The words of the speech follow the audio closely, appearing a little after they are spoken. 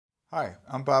Hi,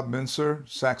 I'm Bob Mintzer,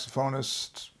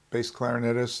 saxophonist, bass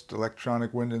clarinetist,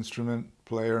 electronic wind instrument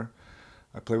player.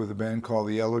 I play with a band called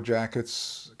the Yellow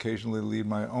Jackets, occasionally lead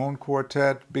my own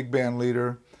quartet, big band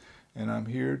leader, and I'm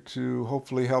here to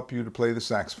hopefully help you to play the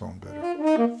saxophone better.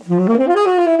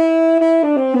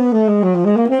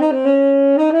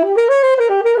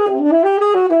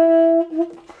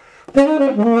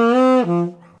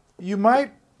 You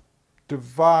might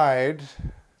divide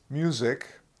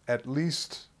music, at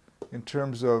least in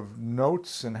terms of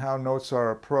notes and how notes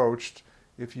are approached,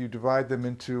 if you divide them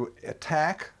into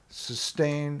attack,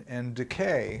 sustain, and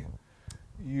decay,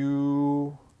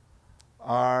 you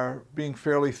are being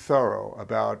fairly thorough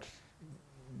about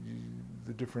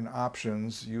the different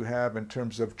options you have in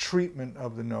terms of treatment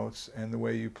of the notes and the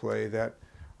way you play that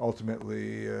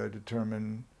ultimately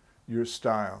determine your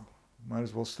style. Might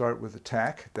as well start with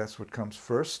attack. That's what comes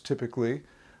first, typically.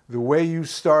 The way you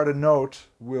start a note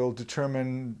will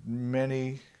determine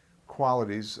many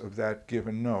qualities of that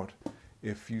given note.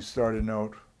 If you start a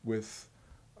note with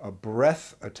a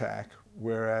breath attack,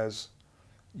 whereas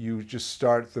you just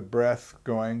start the breath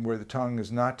going where the tongue is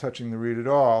not touching the reed at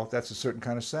all, that's a certain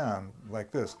kind of sound,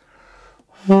 like this.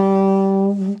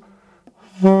 Now,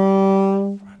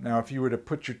 if you were to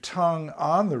put your tongue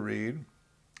on the reed,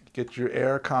 get your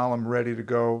air column ready to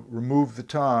go, remove the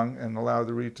tongue, and allow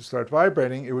the reed to start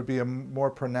vibrating, it would be a more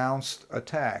pronounced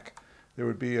attack. There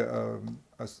would be a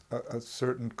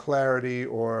certain clarity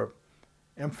or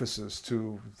emphasis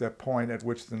to that point at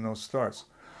which the note starts.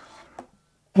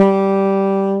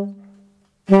 Now,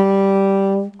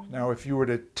 if you were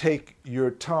to take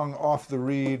your tongue off the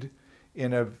reed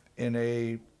in a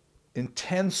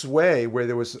intense way where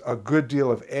there was a good deal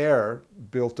of air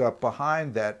built up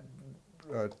behind that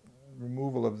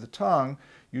removal of the tongue,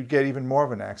 you'd get even more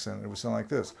of an accent. It would sound like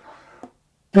this.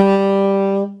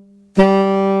 And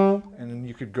then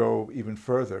you could go even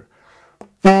further,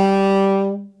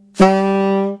 where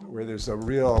there's a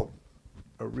real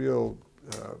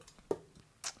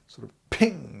sort of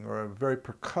ping, or a very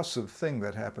percussive thing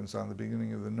that happens on the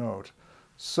beginning of the note.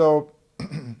 So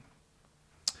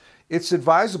it's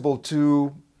advisable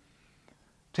to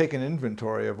take an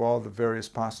inventory of all the various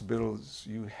possibilities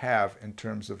you have in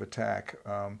terms of attack.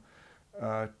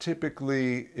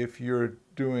 Typically, if you're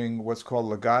doing what's called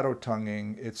legato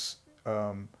tonguing, it's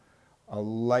a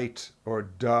light or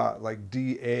da, like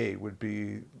DA would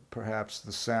be perhaps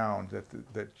the sound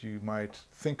that you might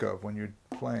think of when you're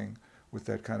playing with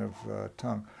that kind of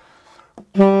tongue.